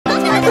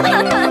A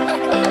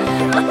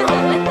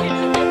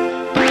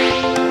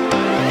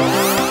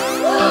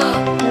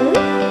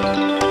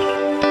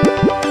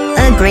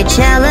great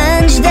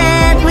challenge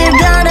that we're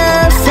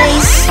gonna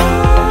face.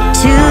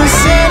 To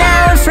set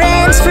our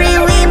friends free,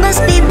 we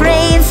must be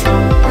brave.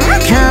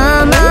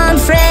 Come on,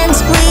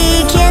 friends,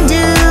 we can do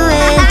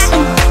it.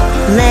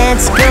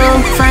 Let's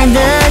go find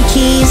the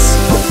keys.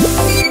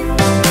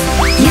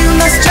 You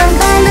must jump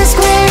on the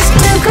squares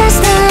to cross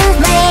the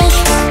lake.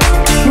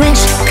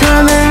 Which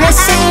color is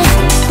safe,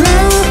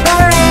 blue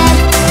or red?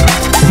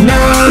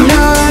 No,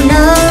 no,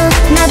 no,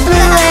 not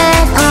blue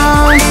at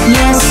all.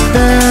 Yes,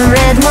 the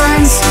red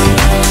ones.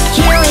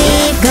 Here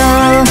we go.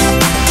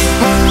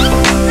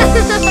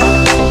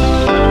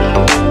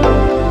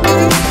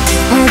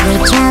 Every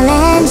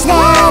challenge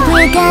that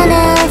we're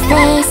gonna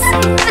face.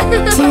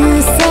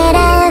 To set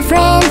our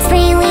friends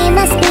free, we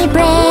must be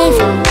brave.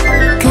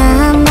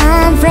 Come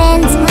on,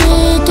 friends,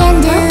 we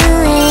can do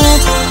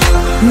it.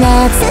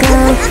 Let's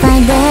go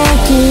find the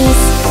keys.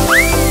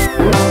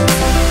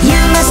 You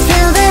must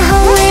fill the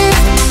hole with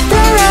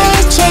the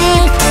right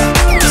shape.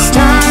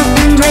 Star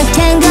and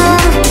rectangle,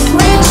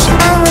 which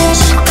I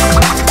wish.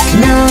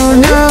 No,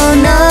 no,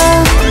 no,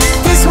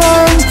 this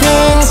won't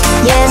fit.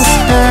 Yes,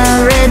 the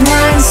red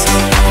ones,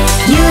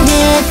 you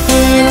did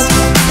it.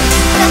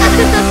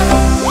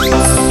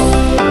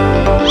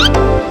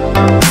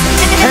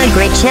 A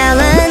great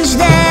challenge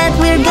that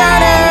we're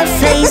gonna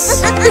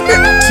face.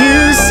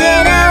 To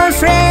set our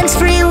friends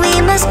free,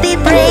 we must be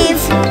brave.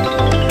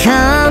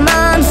 Come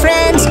on,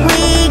 friends,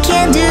 we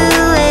can do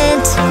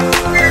it.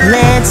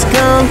 Let's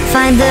go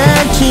find the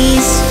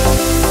keys.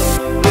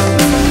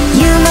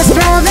 You must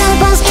throw the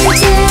balls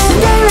into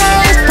the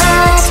right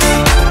pot.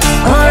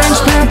 Orange,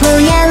 purple,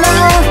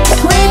 yellow,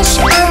 which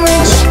and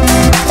which?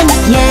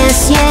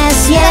 Yes,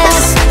 yes,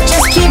 yes,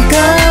 just keep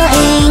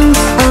going.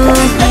 Oh,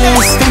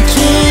 here's the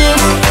key.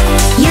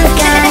 You've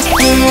got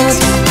it.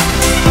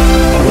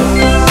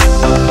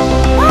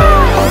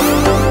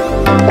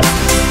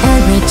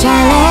 Every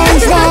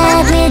challenge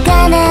that we're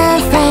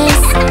gonna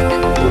face.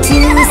 To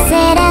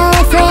set our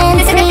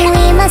friends free,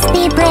 we must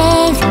be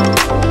brave.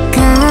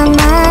 Come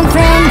on,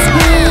 friends,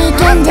 we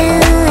can do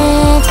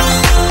it.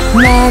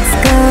 Let's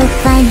go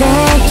find the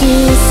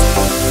keys.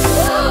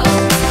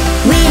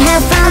 We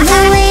have found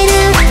the way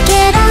to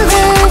get all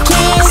the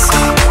keys.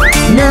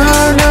 No,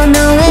 no,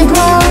 no, it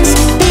won't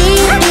be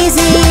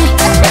easy.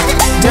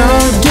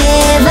 Don't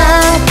give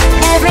up,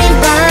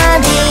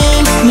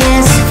 everybody.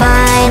 Yes,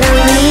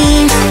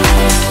 finally,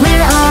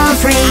 we're all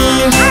free.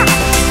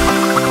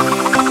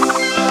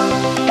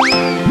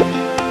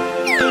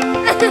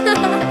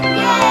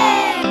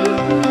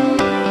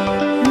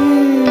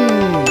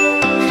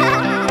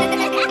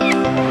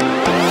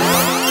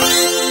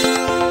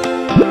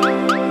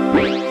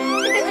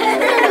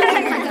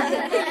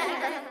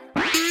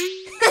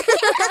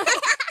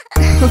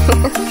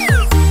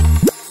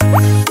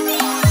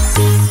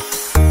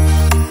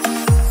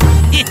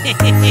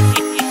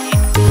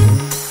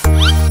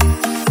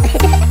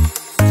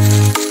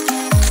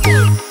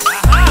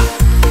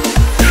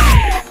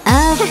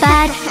 A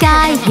bad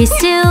guy, he's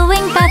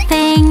doing bad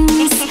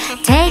things,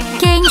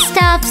 taking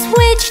steps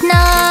which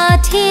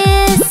not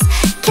his.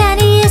 Can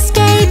he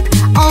escape?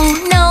 Oh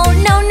no,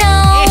 no,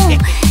 no.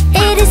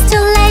 It is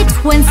too late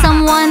when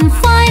someone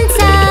finds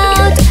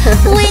out.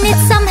 We need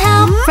some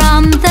help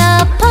from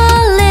the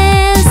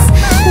police.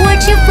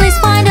 Would you please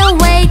find a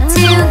way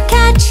to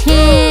catch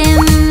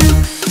him?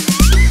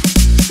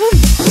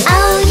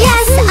 Oh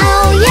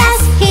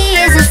yes, he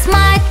is a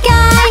smart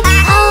guy.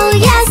 Oh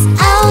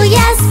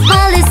yes,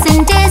 police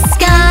in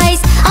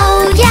disguise.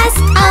 Oh yes,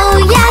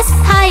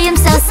 hide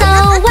himself so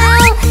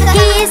well.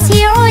 He is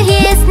here or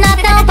he is not,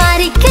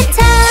 nobody could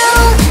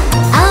tell.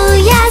 Oh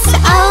yes,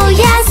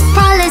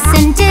 police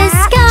in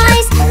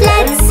disguise.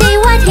 Let's see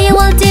what he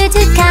will do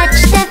to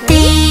catch the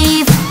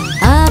thief.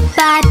 A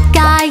bad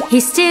guy,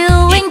 he's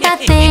doing bad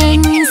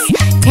things,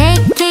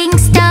 taking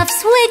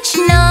stuffs which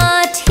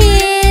not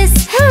his.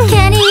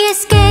 Can he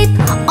escape?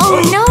 Oh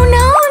no,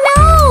 no,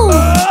 no.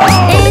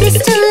 It is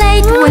too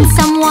late when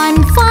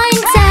someone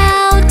finds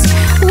out.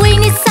 We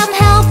need some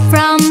help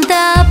from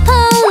the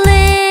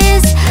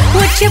police.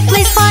 Would you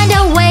please find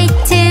a way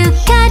to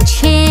catch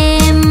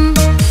him?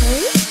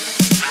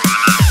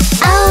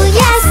 Oh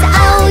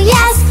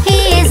yes, he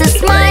is a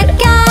smart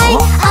guy.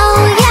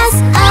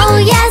 Oh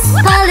yes,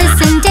 police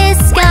in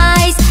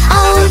disguise.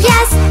 Oh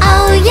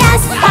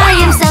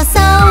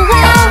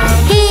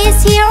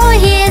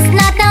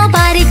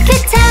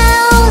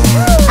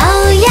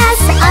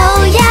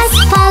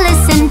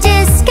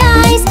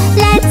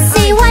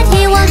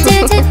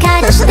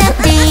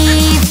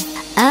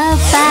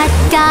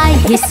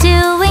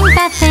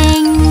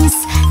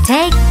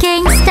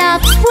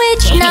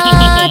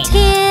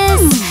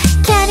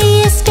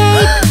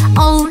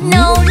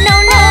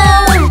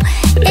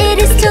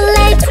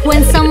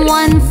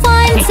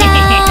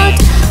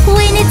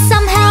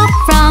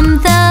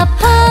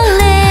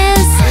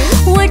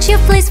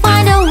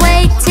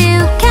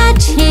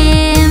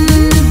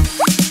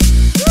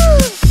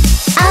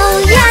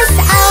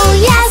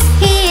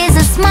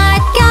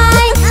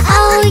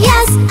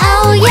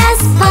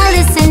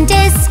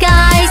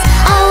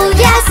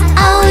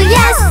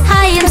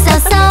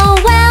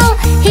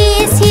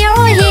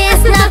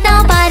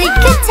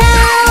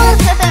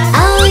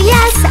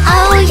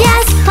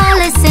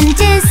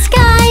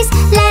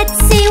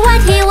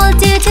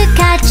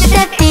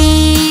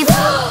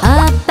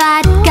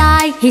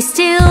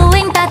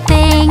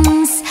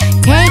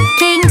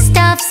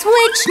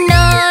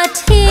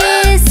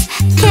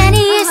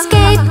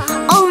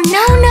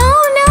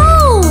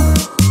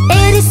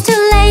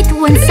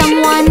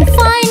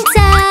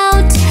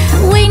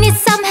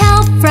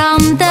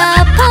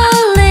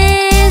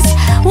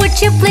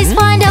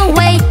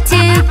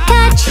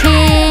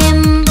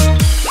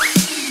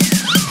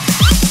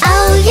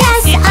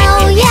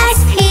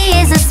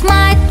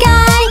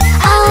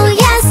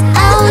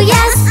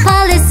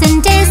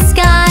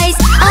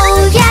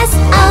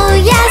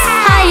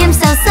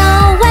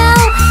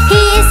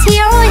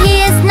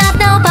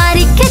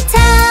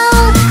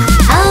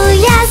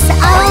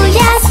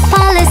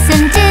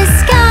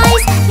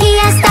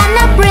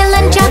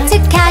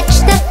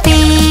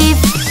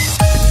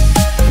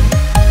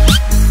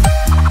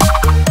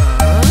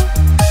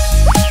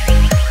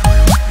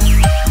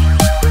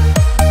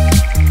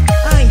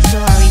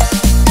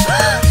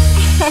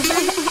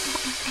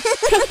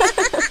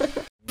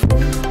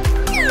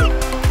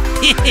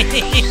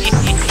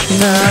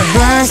The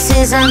bus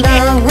is on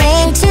the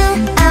way to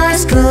our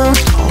school,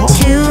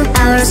 to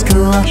our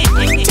school,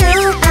 to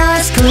our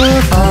school.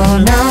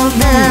 Oh no,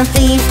 the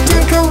thief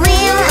took a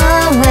wheel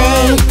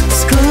away.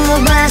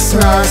 School bus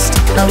lost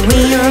a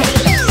wheel.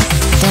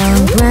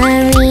 Don't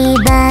worry,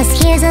 bus,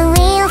 here's a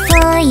wheel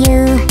for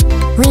you.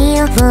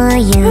 Wheel for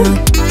you,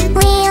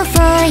 wheel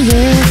for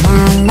you.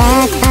 Now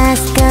let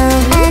us go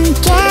and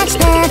catch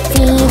the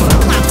thief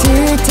to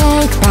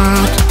take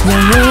back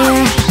your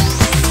wheel.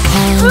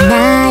 Hey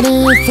naughty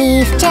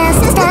thief, just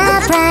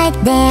stop right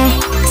there.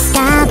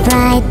 Stop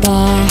right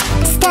there,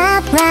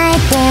 stop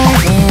right there.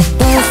 With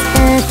this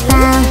the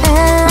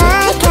power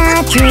I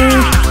got you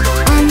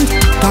and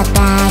got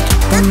back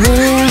the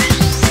wheel.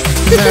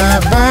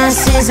 The bus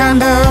is on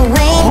the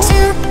way to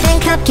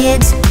pick up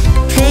kids,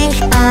 pick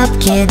up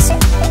kids,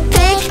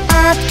 pick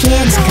up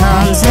kids.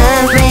 Comes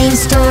a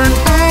rainstorm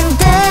and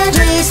the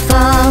trees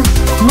fall.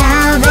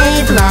 Now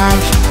they block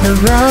the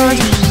road.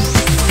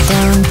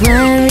 Don't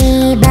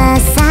worry,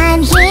 bus,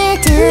 I'm here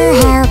to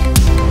help.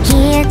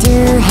 Here to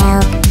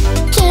help,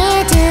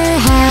 here to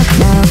help.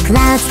 No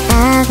clouds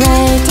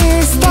away to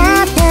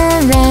stop the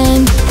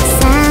rain.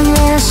 Sun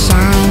will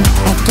shine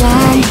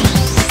again.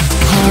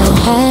 Hey,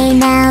 hey,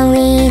 now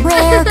we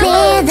will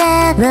clear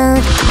the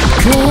road.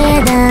 Clear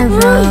the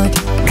road,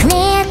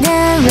 clear the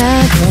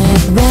road.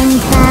 With wind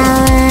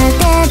power,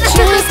 the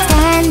trees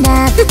stand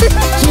up.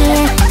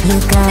 Here you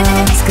go,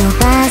 school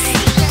bus.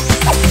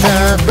 The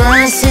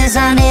bus is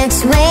on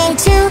its way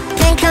to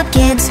pick up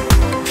kids,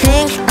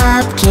 pick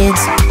up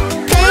kids,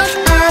 pick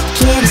up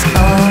kids.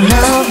 Oh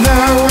no, the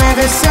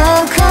weather's so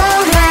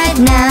cold right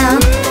now,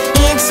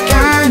 it's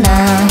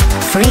gonna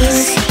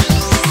freeze.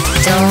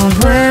 Don't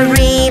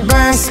worry,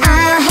 bus,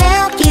 I'll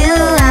help you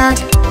out,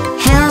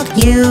 help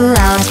you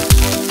out,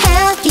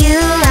 help you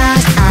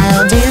out.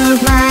 I'll do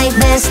my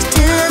best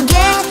to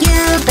get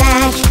you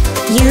back.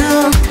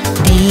 You'll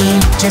be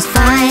just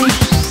fine.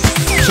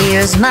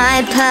 Here's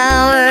my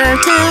power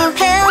to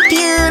help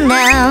you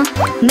now.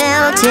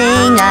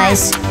 Melting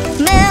ice,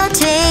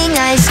 melting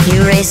ice.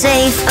 You're a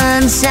safe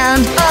and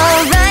sound.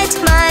 Alright,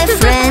 my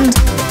friend,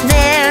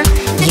 there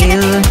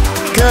you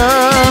go.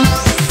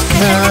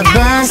 The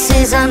bus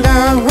is on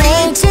the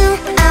way to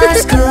our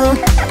school,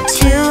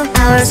 to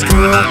our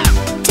school,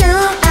 to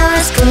our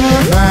school.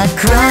 But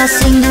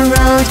crossing the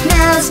road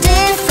now's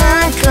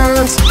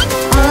difficult.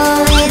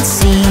 Oh, it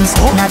seems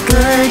not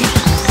good.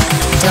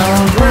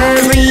 Don't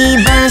worry,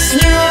 bus,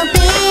 you'll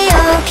be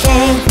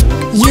okay.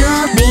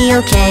 You'll be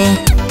okay.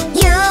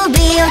 You'll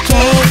be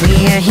okay.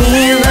 We're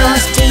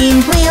heroes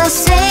team, we'll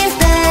save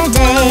the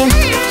day.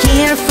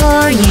 Here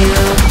for you,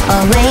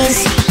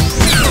 always.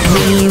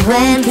 We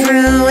went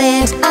through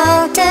it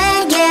all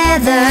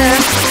together.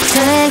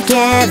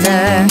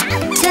 Together,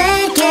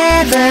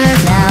 together.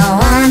 Now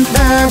on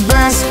the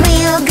bus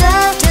we'll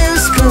go to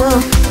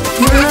school.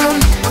 Vroom,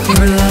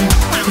 vroom,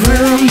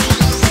 vroom.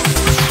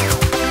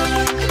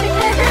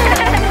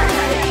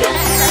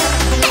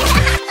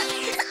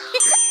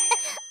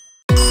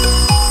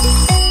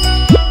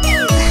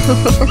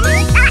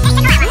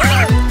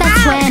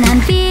 That's when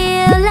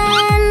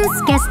ambulance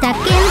gets stuck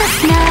in the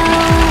snow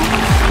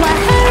while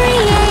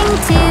hurrying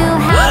to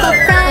help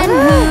a friend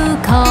who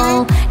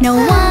call. No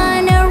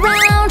one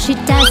around, she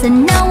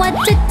doesn't know what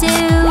to do.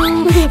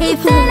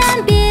 Even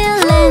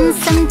ambulance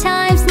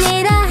sometimes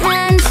need a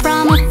hand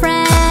from a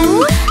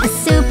friend, a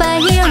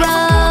superhero.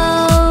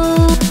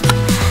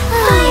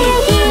 A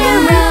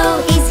hero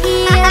is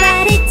here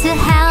ready to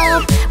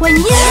help when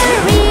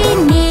you're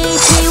in need.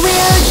 He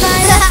will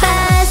try the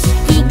best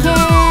he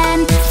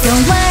can.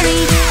 Don't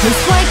worry,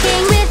 he's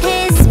working with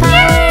his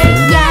power.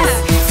 Yes,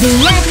 the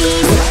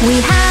Yetis, we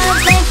have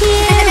a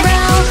hero.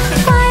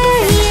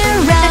 Fire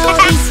hero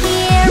is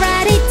here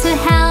ready to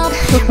help.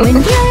 When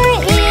you're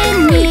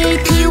in need,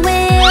 he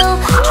will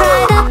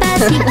try the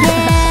best he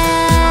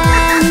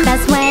can.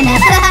 That's when a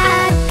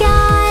bad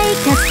guy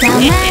cuts down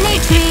many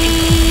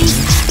trees.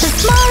 The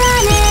small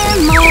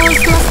animals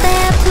lost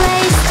their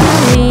place to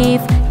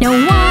live. No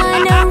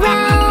one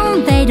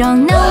around, they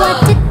don't know what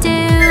to do.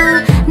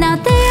 Now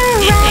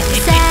they're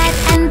upset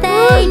and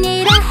they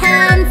need a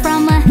hand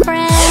from a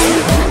friend,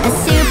 a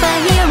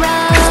superhero.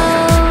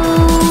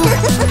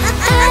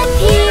 A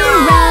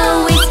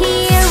hero is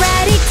here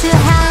ready to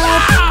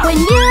help when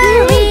you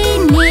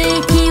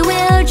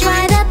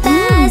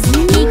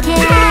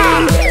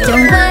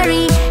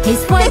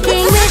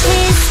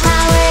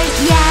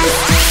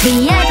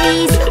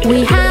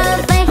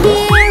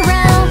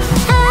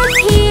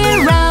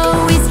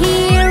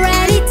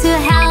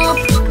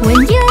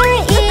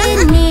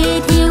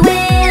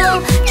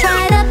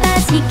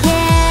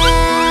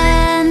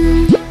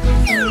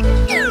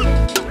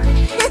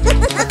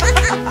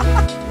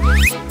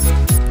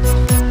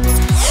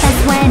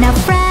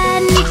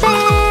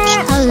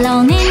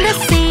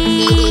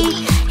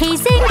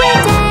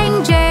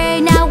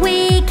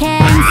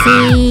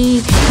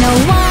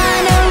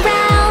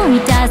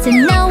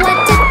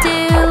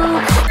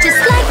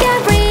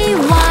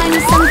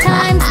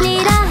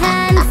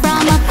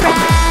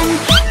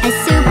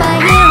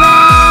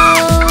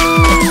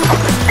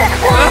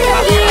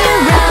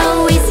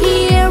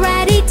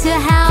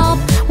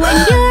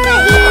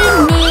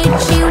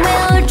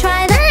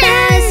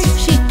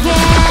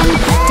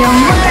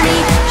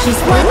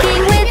She's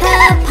working with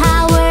her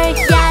power,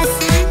 yes.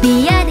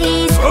 Be at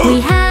ease, we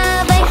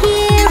have a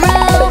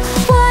hero.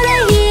 What a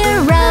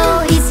hero,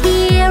 is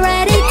he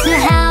ready to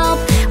help?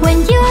 When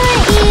you're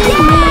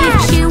in need,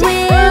 she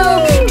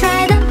will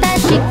try the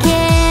best she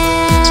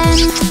can.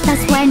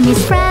 That's when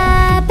Miss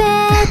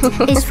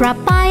Rabbit is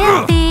robbed by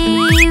a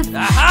thief.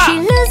 She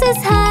loses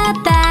her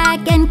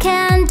bag and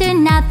can't do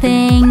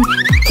nothing.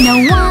 No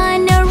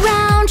one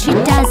around, she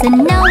doesn't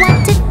know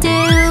what to do.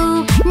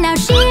 Now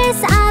she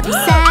is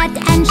upset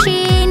and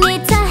she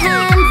needs a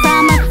hand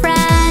from a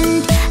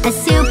friend, a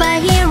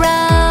superhero.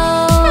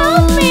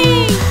 Help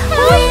me!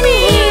 When a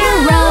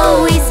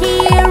hero is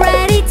here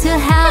ready to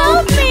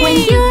help. When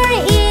you're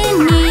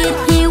in need,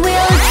 he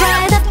will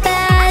try the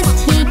best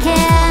he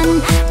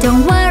can.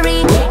 Don't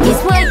worry,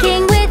 he's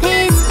working with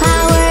his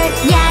power,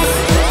 yes.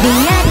 Be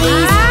at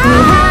ease, we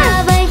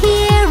have a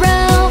hero.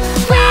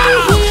 When a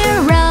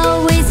hero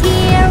is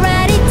here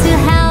ready to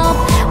help.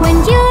 When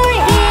you're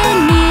in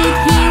need,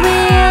 he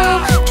will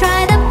try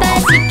the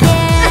best he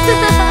can.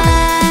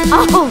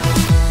 Oh!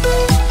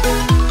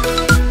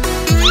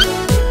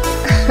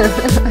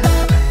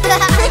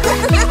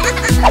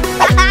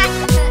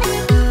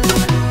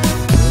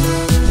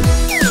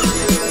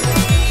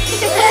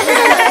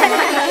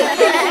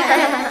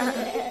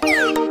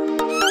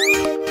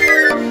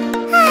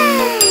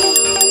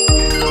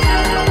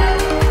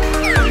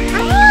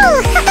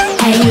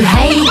 Hey,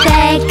 hey,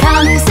 there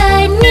comes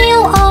a new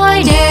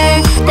order.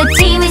 The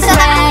team is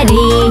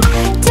ready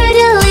to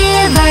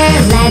deliver.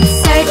 Let's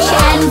search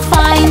and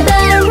find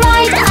the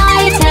right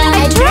item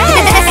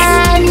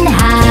and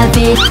have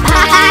it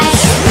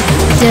packed.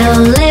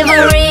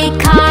 Delivery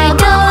car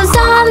goes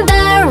on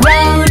the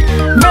road.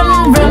 Vroom,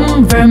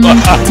 vroom, vroom.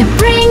 To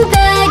bring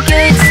the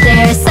goods,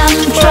 there's some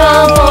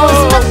troubles,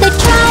 but they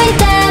try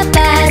their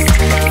best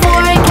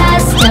for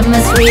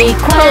customers'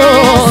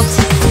 request.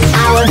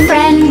 Our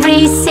friend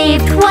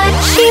received what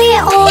she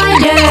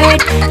ordered.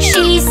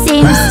 She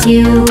seems to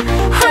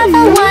have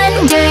a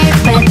wonder,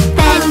 but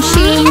then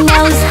she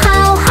knows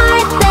how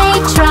hard they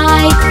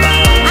tried.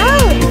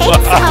 Oh,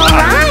 it's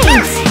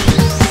alright!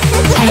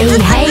 Hey,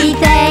 hey,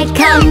 there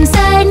comes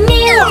a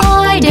new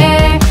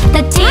order.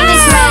 The team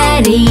is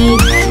ready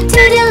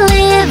to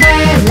deliver.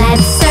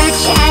 Let's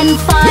search and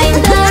find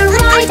the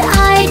right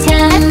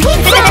item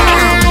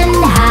and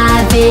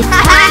have it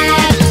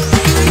packed.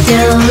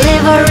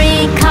 Delivery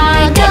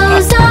car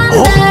goes on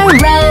the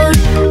road.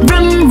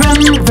 Vroom,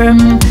 vroom,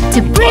 vroom. To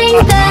bring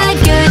the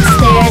goods,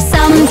 there's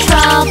some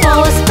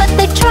troubles, but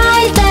they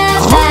try their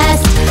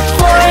best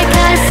for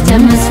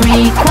customers'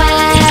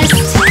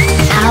 request.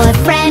 Our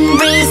friend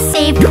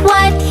received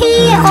what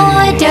he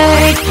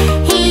ordered.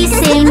 He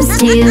seems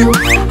to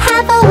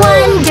have a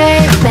wonder,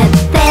 but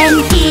then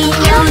he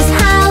knows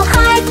how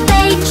hard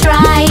they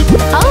try.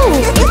 Oh,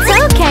 it's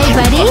okay,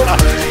 buddy.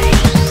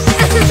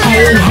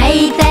 Hey, hey,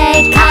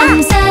 there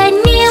comes a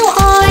new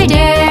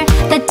order.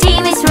 The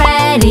team is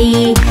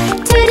ready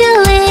to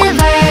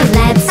deliver.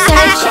 Let's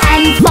search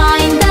and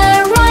find the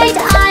right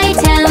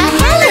item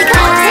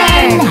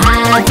and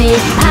have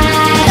it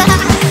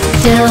packed.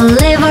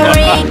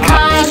 Delivery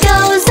car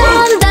goes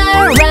on the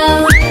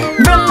road.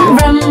 Vroom,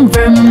 vroom,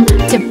 vroom.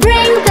 To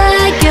bring the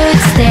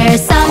goods,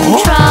 there's some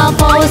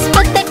troubles,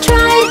 but they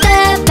try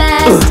their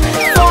best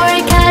for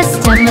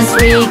customers'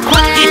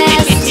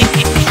 request.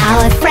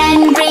 Our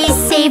friend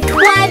received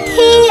what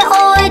he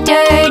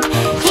ordered.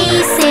 He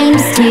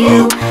seems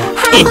to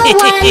have a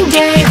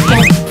wonder,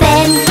 but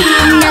then he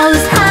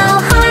knows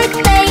how hard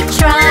they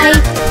try.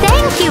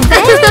 Thank you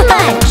very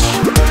much.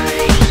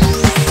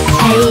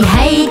 Hey,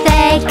 hey,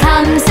 there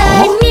comes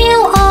a new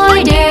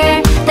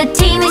order. The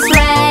team is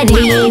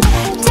ready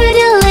to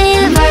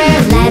deliver.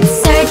 Let's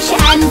search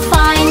and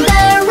find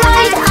the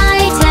right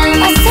item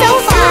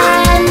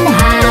and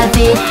have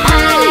it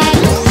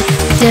packed.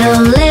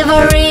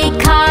 Delivery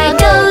car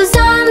goes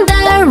on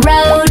the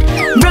road.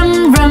 Vroom,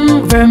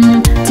 vroom, vroom.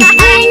 To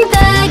bring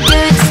the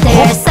goods,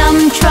 there's some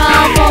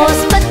troubles,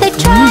 but they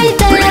try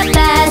their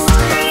best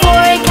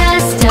for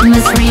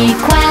customers'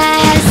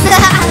 request.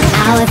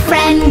 Our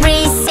friend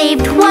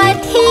received what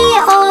he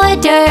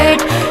ordered.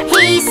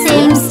 He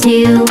seems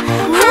to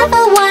have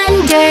a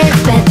wonder,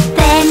 but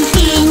then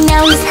he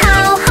knows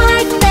how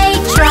hard they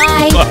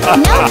try.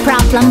 No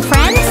problem,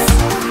 friends.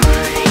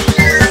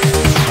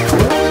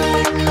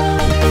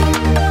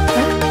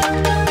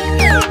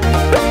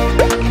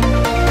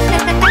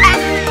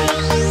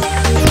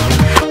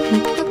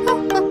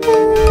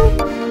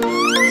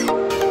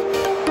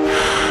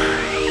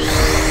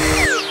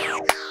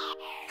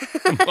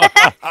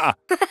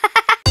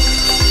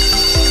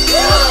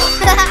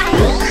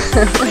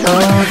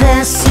 Oh,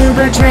 the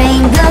super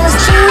train goes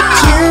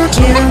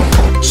choo-choo-choo,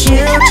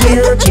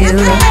 choo-choo-choo,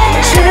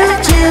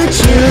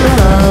 choo-choo-choo.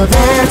 Oh,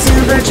 the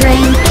super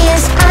train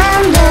is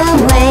on the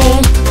way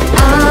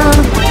all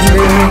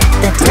through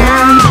the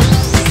town.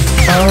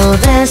 Oh,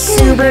 the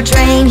super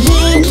train,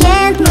 he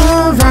can't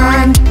move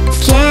on,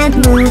 can't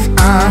move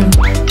on,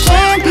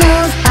 can't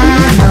move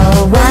on.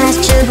 Oh, what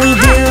should we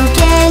do?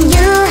 Can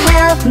you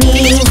help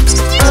me?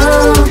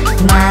 Oh,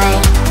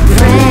 my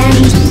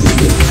friend.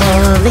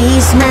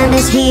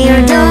 is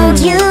here, don't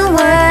you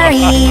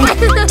worry.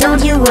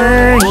 Don't you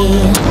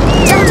worry.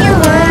 Don't you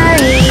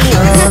worry.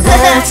 Oh,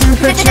 the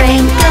super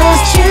train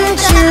goes choo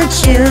choo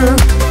choo.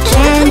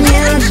 Can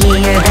you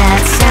hear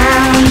that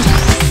sound?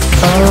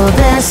 Oh,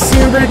 the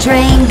super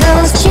train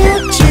goes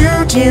choo choo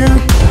choo.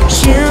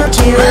 Choo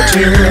choo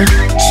choo.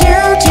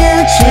 Choo choo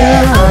choo.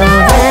 Oh,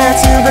 the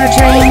super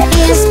train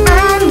is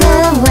on the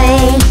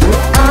way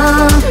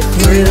all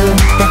through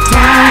the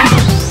town.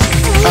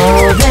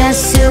 Oh, the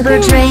super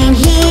train,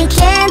 he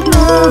can't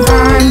move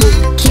on.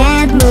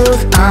 Can't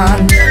move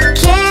on.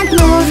 Can't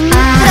move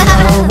on.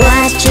 Oh,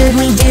 what should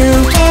we do?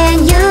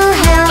 Can you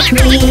help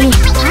me?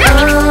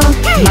 Oh,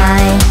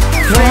 my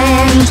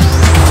friend.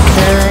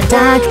 The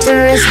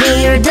doctor is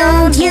here,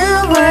 don't you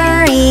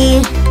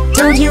worry.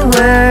 Don't you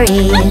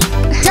worry.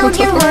 Don't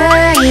you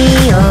worry.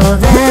 Oh,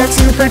 the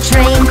super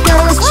train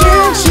goes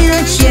choo choo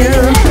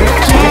choo.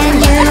 Can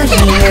you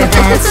hear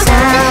that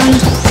sound?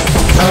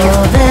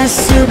 Oh, the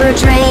super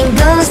train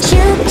goes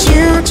choo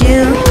choo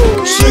choo.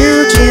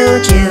 Choo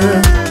choo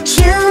choo.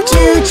 Choo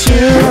choo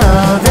choo.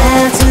 Oh,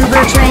 the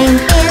super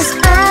train is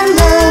on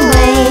the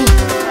way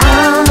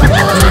all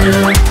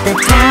through the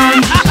town.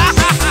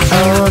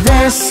 Oh,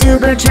 the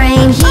super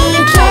train,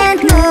 he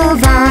can't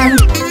move on.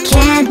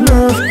 Can't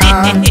move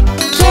on.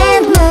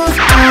 Can't move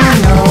on.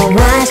 Oh,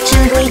 what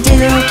should we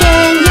do?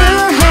 Can you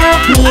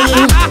help me?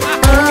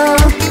 Oh,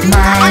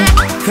 my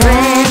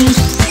friend.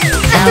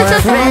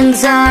 Our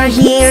friends are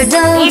here,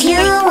 don't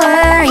you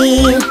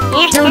worry.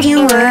 Don't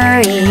you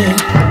worry.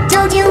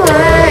 Don't you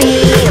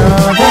worry.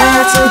 Oh, the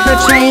super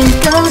train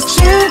goes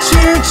choo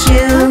choo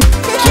choo.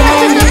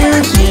 Can you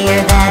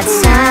hear that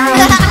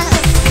sound?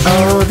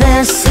 Oh,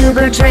 the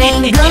super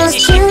train goes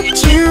choo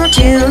choo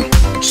choo.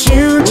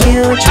 Choo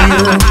choo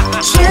choo.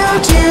 Choo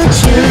choo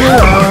choo.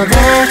 Oh,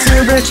 the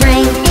super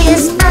train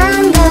is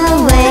on the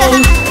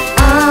way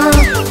all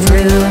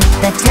through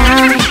the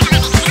town.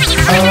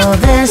 Oh,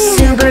 the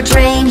super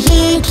train,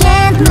 he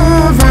can't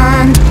move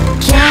on.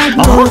 Can't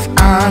move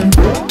on.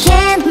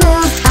 Can't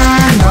move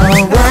on.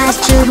 Oh, what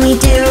should we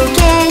do?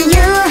 Can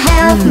you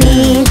help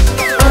me?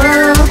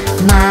 Oh,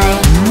 my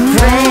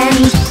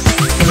friend.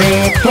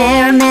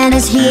 Repairman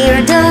is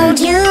here, don't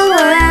you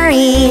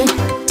worry.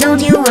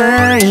 Don't you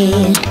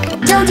worry.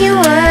 Don't you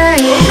worry.